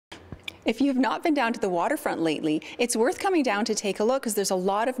If you have not been down to the waterfront lately, it's worth coming down to take a look because there's a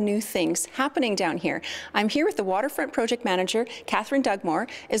lot of new things happening down here. I'm here with the waterfront project manager, Katherine Dugmore,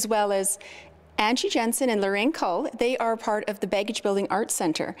 as well as Angie Jensen and Lorraine Cull. They are part of the Baggage Building Arts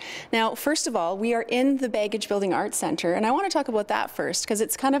Centre. Now, first of all, we are in the Baggage Building Arts Centre, and I want to talk about that first because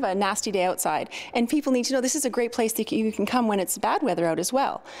it's kind of a nasty day outside, and people need to know this is a great place that you can come when it's bad weather out as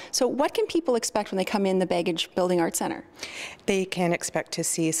well. So what can people expect when they come in the Baggage Building Arts Centre? They can expect to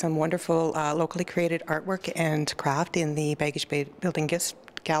see some wonderful locally created artwork and craft in the Baggage Building Gifts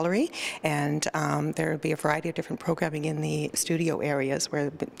Gallery, and there will be a variety of different programming in the studio areas where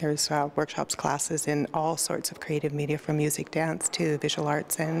there's workshops, classes in all sorts of creative media, from music, dance to visual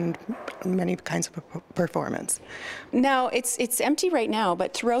arts and many kinds of performance. Now, it's empty right now,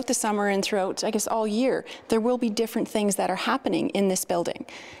 but throughout the summer and throughout, I guess, all year, there will be different things that are happening in this building.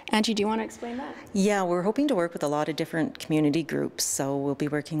 Angie, do you want to explain that? Yeah, we're hoping to work with a lot of different community groups. So we'll be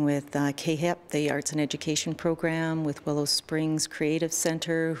working with KHIP, the Arts and Education Program, with Willow Springs Creative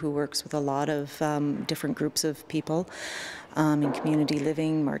Center, who works with a lot of different groups of people in community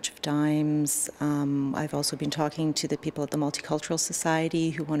living, March of Dimes. I've also been talking to the people at the Multicultural Society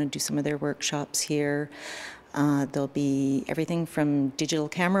who want to do some of their workshops here. There'll be everything from digital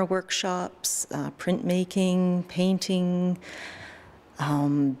camera workshops, printmaking, painting,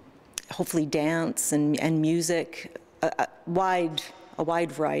 hopefully dance and music, a wide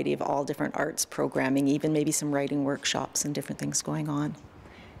variety of all different arts programming, even maybe some writing workshops and different things going on.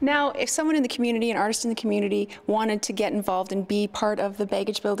 Now, if someone in the community, an artist in the community, wanted to get involved and be part of the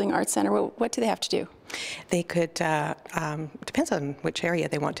Baggage Building Arts Centre, what do they have to do? They could, depends on which area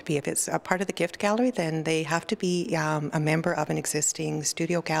they want to be. If it's a part of the gift gallery, then they have to be a member of an existing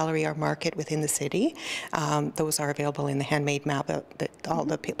studio gallery or market within the city. Those are available in the handmade map, all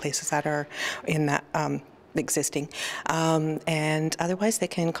the places that are in that existing, and otherwise they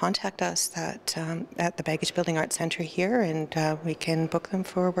can contact us at the Baggage Building Arts Centre here, and we can book them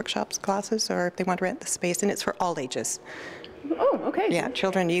for workshops, classes, or if they want to rent the space, and it's for all ages. Oh, okay. Yeah,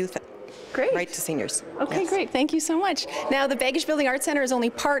 children, youth, great. Right to seniors. Okay, yes. Great. Thank you so much. Now, the Baggage Building Arts Centre is only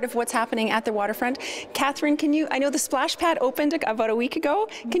part of what's happening at the waterfront. Katherine, I know the splash pad opened about a week ago.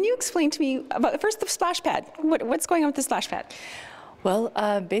 Can you explain to me about, first, the splash pad? What's going on with the splash pad? Well,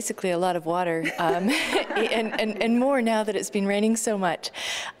 basically a lot of water, and more now that it's been raining so much.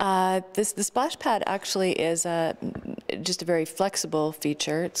 The splash pad actually is just a very flexible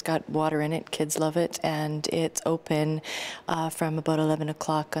feature. It's got water in it, kids love it, and it's open from about 11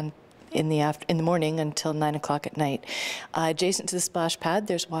 o'clock in the morning until 9 o'clock at night. Adjacent to the splash pad,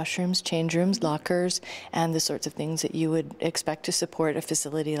 there's washrooms, change rooms, lockers, and the sorts of things that you would expect to support a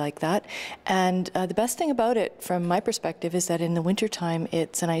facility like that. And the best thing about it, from my perspective, is that in the wintertime,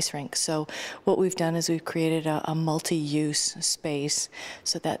 it's an ice rink. So what we've done is we've created a multi-use space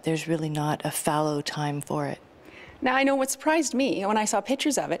so that there's really not a fallow time for it. Now, I know what surprised me when I saw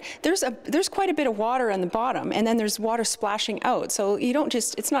pictures of it. There's quite a bit of water on the bottom, and then there's water splashing out. So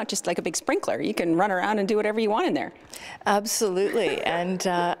it's not just like a big sprinkler. You can run around and do whatever you want in there. Absolutely, and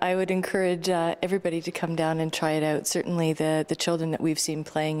I would encourage everybody to come down and try it out. Certainly the children that we've seen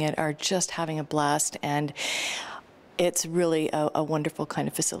playing it are just having a blast, and it's really a wonderful kind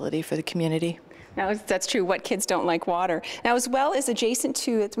of facility for the community. Now, that's true. What kids don't like water? Now, as well as adjacent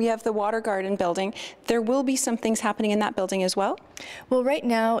to it, we have the Water Garden building. There will be some things happening in that building as well? Well, right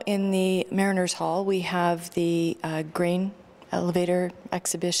now in the Mariners Hall, we have the grain elevator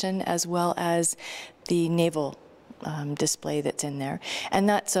exhibition, as well as the naval display that's in there. And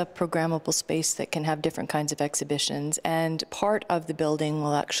that's a programmable space that can have different kinds of exhibitions. And part of the building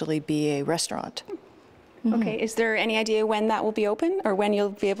will actually be a restaurant. Okay, is there any idea when that will be open, or when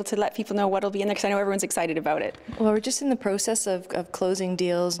you'll be able to let people know what will be in there? Because I know everyone's excited about it. Well, we're just in the process of closing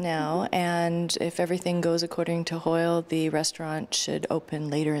deals now, and if everything goes according to Hoyle, the restaurant should open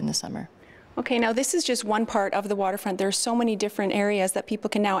later in the summer. Okay, now this is just one part of the waterfront. There are so many different areas that people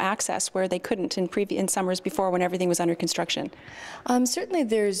can now access where they couldn't in summers before when everything was under construction. Certainly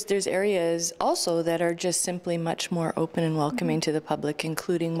there's areas also that are just simply much more open and welcoming to the public,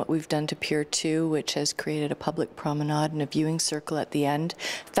 including what we've done to Pier 2, which has created a public promenade and a viewing circle at the end.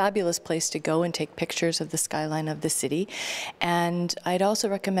 Fabulous place to go and take pictures of the skyline of the city. And I'd also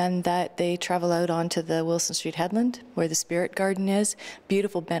recommend that they travel out onto the Wilson Street headland, where the Spirit Garden is.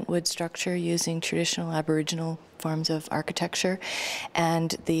 Beautiful bentwood structure using traditional Aboriginal forms of architecture,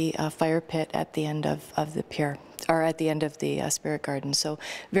 and the fire pit at the end of the pier, or at the end of the Spirit Garden. So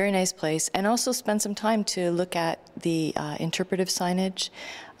very nice place, and also spend some time to look at the interpretive signage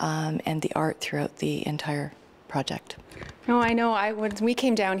and the art throughout the entire project. No, I know. We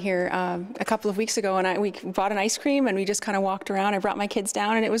came down here a couple of weeks ago, and we bought an ice cream, and we just kind of walked around. I brought my kids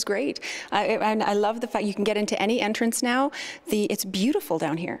down, and it was great. And I love the fact you can get into any entrance now. It's beautiful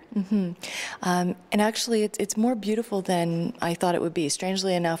down here. Mm-hmm. And actually, it's more beautiful than I thought it would be.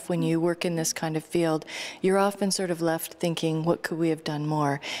 Strangely enough, when you work in this kind of field, you're often sort of left thinking, what could we have done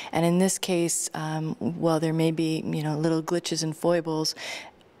more? And in this case, while there may be, little glitches and foibles,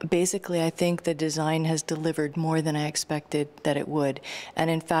 basically, I think the design has delivered more than I expected that it would. And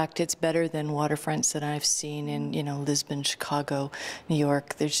in fact, it's better than waterfronts that I've seen in, Lisbon, Chicago, New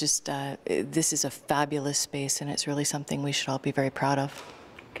York. There's just, this is a fabulous space, and it's really something we should all be very proud of.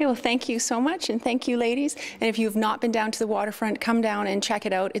 Okay, well, thank you so much, and thank you, ladies. And if you've not been down to the waterfront, come down and check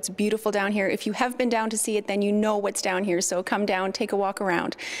it out. It's beautiful down here. If you have been down to see it, then you know what's down here. So come down, take a walk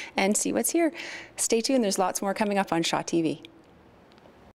around, and see what's here. Stay tuned. There's lots more coming up on Shaw TV.